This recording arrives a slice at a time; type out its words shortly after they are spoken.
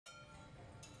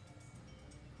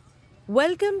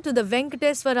Welcome to the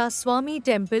Venkateswara Swamy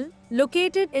Temple,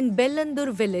 located in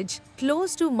Bellandur Village,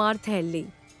 close to Marathahalli.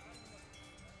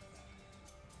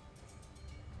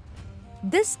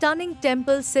 This stunning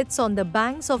temple sits on the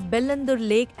banks of Bellandur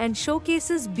Lake and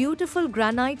showcases beautiful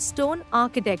granite stone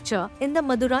architecture in the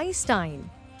Madurai style.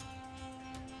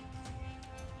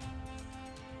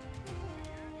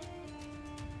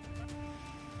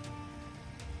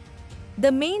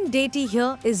 The main deity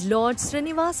here is Lord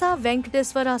Srinivasa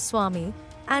Venkateswara Swamy,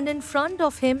 and in front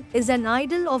of him is an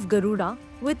idol of Garuda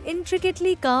with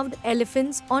intricately carved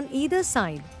elephants on either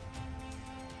side.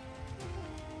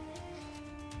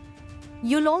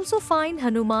 You'll also find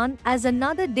Hanuman as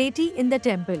another deity in the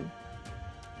temple.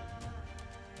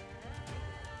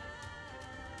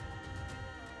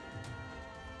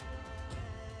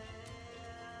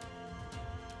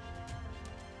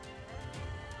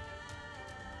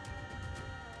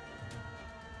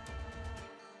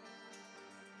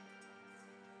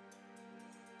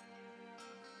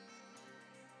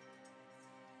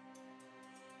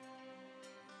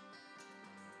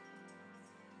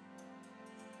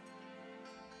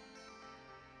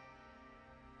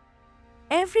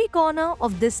 Every corner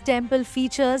of this temple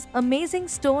features amazing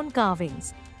stone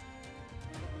carvings.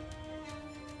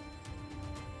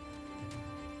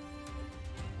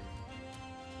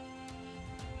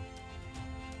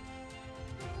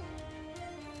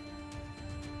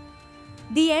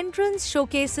 The entrance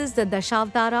showcases the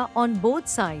Dashavatara on both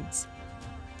sides.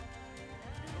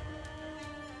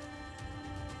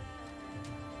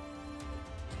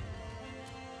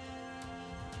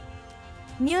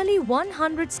 Nearly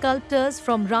 100 sculptors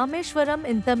from Rameswaram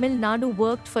in Tamil Nadu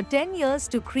worked for 10 years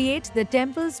to create the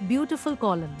temple's beautiful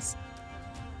columns.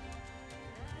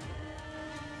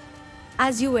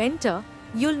 As you enter,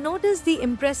 you'll notice the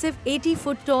impressive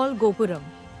 80-foot-tall Gopuram.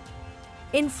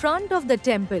 In front of the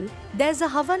temple, there's a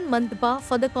Havan Mandapa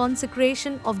for the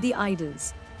consecration of the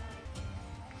idols.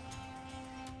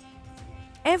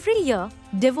 Every year,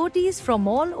 devotees from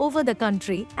all over the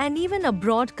country and even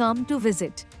abroad come to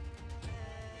visit.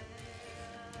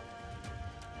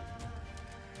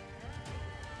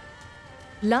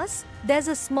 Plus, there's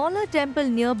a smaller temple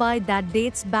nearby that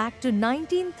dates back to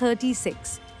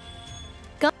 1936.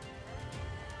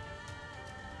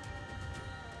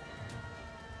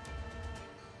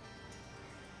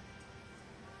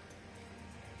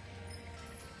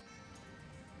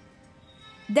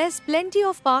 There's plenty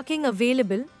of parking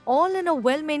available, all in a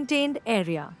well-maintained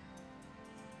area.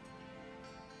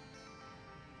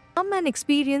 Come and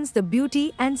experience the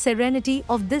beauty and serenity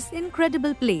of this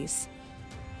incredible place.